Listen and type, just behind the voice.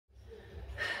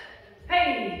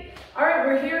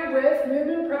with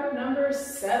movement prep number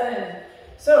 7.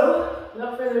 So,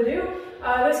 without further ado,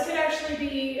 this could actually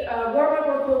be a warm-up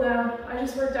or cool-down. I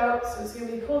just worked out, so it's going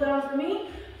to be cool-down for me.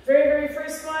 Very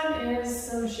first one is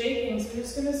some shaking. So we're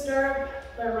just going to start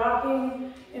by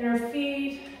rocking in our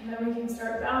feet, and then we can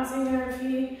start bouncing in our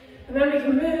feet, and then we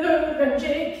can move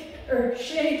and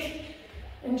shake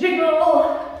and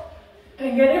jiggle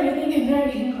and get everything in there.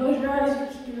 You can close your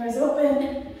eyes, keep your eyes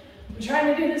open. We're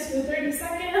trying to do this for 30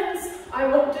 seconds. I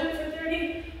won't do it for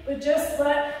 30, but just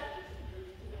let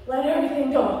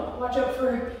everything go. Watch out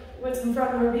for what's in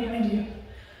front or behind you.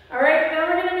 All right, now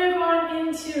we're gonna move on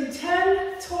into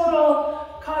 10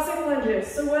 total Cossack lunges.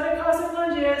 So what a Cossack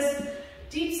lunge is,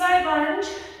 deep side lunge,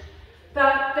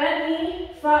 that bent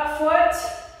knee, flat foot,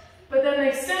 but then the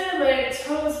extended leg,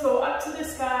 toes go up to the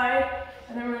sky,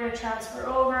 and then we're gonna transfer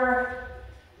over,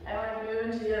 and we're gonna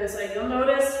move into the other side. You'll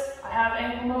notice I have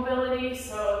ankle mobility,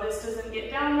 so this doesn't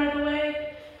get down right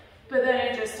away, but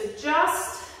then I just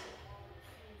adjust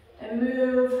and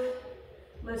move,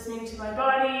 listening to my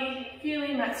body,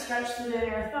 feeling that stretch through the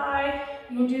inner thigh.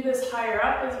 You can do this higher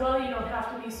up as well. You don't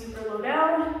have to be super low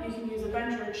down. You can use a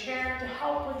bench or a chair to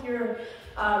help with your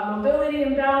mobility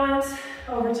and balance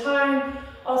over time.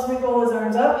 Ultimate goal is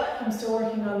arms up. I'm still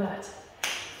working on that.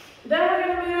 Then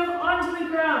we're going to move onto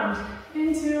the ground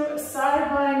into a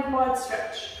side lying quad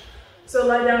stretch. So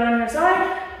lie down on your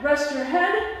side, rest your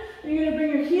head. You're going to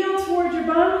bring your heel towards your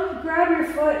bum, grab your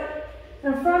foot,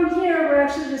 and from here, we're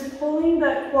actually just pulling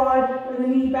that quad or the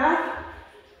knee back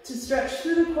to stretch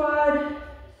through the quad,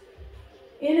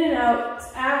 in and out.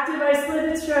 It's active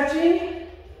isolated stretching.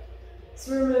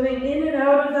 So we're moving in and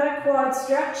out of that quad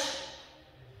stretch,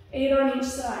 8 on each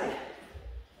side.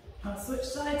 I'll switch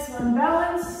sides so I'm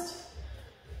balanced.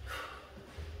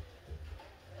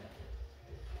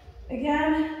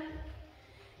 Again,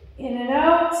 in and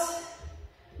out.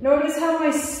 Notice how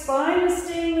my spine is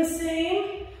staying the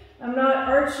same. I'm not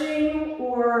arching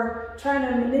or trying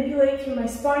to manipulate through my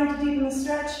spine to deepen the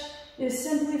stretch. It is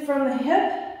simply from the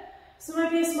hip. So it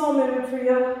might be a small movement for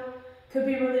you. Could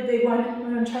be a really big one.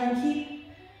 We're going to try and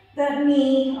keep that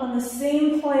knee on the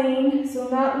same plane, so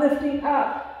not lifting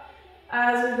up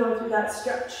as we go through that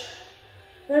stretch.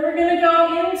 Then we're going to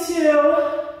go into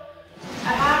a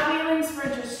half kneeling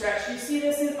sprinter stretch. You see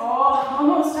this in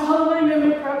almost all of my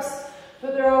movement preps,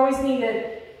 but they're always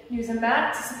needed. Use a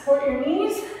mat to support your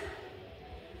knees.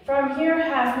 From here,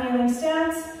 half kneeling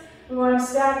stance. We want to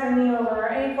stack our knee over our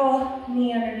ankle,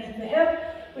 knee underneath the hip.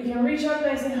 We can reach up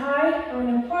nice and high, and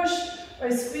we're going to push by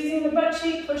squeezing the butt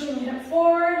cheek, pushing the hip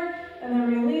forward, and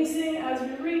then releasing as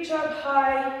we reach up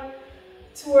high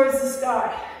towards the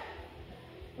sky.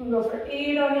 We'll go for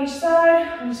 8 on each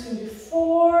side. I'm just going to do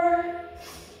 4.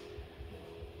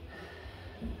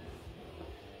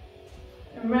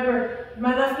 And remember,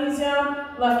 my left knee's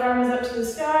down, left arm is up to the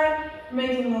sky,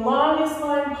 making the longest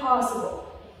line possible.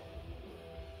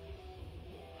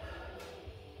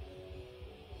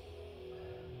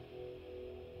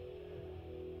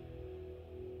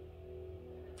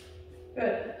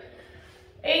 Good.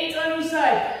 8 on each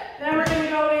side. Then we're going to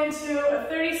go into a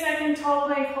 30-second tall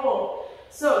plank hold.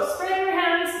 So spread your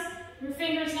hands, your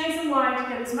fingers nice and wide to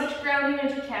get as much grounding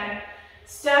as you can.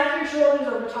 Stack your shoulders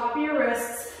over top of your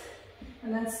wrists,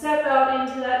 and then step out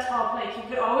into that tall plank. You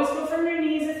could always go from your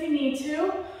knees if you need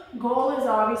to. Goal is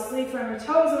obviously from your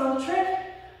toes, and little trick.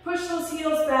 Push those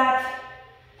heels back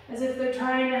as if they're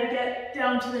trying to get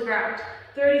down to the ground.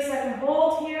 30-second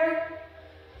hold here.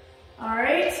 All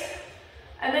right.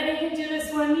 And then you can do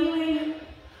this one kneeling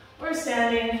or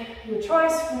standing, your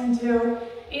choice. We're going to do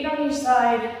 8 on each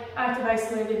side, active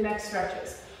isolated neck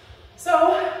stretches.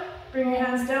 So bring your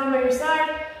hands down by your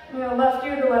side. I'm going to left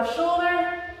ear to left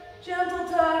shoulder. Gentle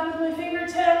tug with my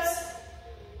fingertips.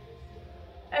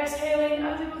 Exhaling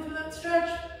as I go through that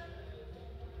stretch.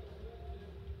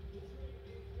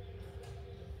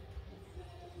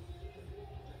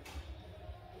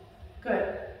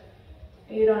 Good.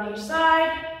 8 on each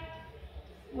side.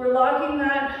 We're locking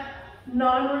that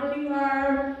non-working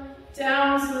arm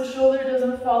down so the shoulder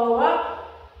doesn't follow up.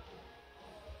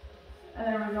 And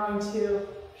then we're going to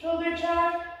shoulder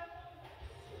check.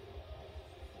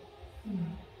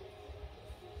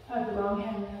 I have the wrong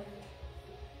hand there.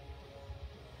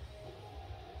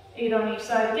 8 on each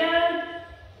side again.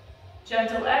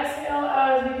 Gentle exhale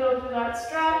as we go through that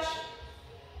stretch.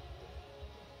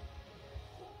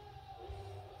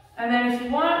 And then if you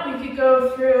want, we could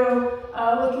go through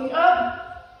looking up.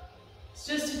 It's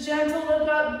just a gentle look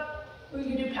up. We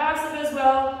can do passive as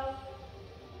well,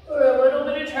 or a little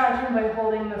bit of traction by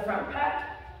holding the front pec.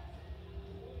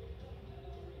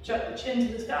 Chuck the chin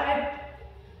to the sky,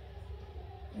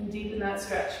 and deepen that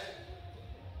stretch.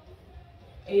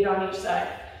 8 on each side.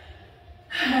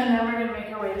 And then we're gonna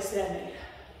make our way to standing.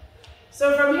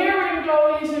 So from here, we're gonna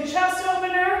go into a chest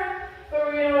opener, but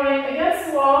we're gonna go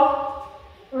against the wall.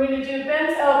 We're gonna do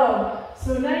bent elbow.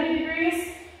 So 90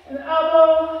 degrees, and the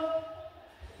elbow,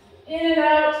 in and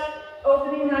out,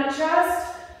 opening that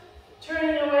chest,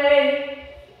 turning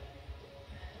away,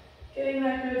 getting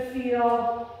that good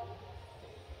feel.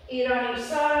 8 on each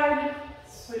side,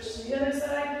 switch to the other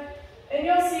side, and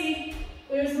you'll see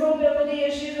there's mobility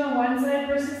issues on one side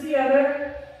versus the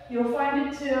other. You'll find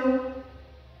it too.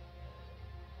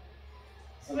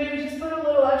 So maybe just put a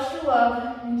little extra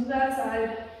love into that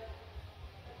side.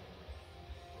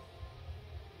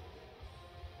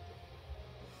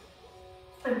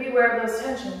 And beware of those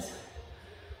tensions.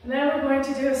 And then we're going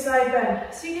to do a side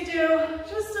bend. So you can do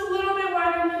just a little bit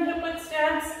wider than hip width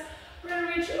stance. We're going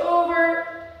to reach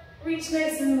over, reach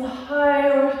nice and high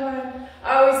over time.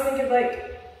 I always think of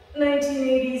like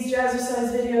 1980s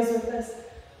jazzercise videos with this,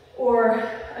 or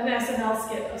an SNL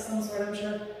skit of some sort, I'm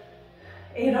sure.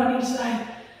 8 on each side.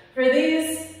 For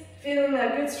these, feeling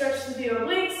that good stretch through the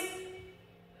obliques.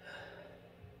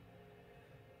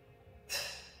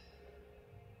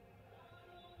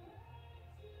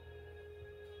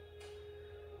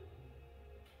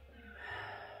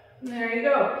 And there you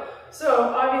go. So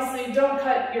obviously don't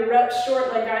cut your reps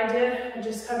short like I did. I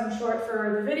just cut them short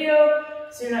for the video,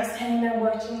 so you're not standing there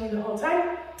watching me the whole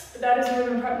time. But that is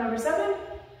movement prep number 7.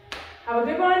 Have a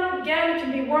good one. Again, it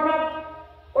can be warm up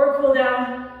or cool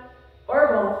down or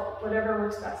both, whatever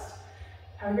works best.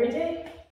 Have a great day.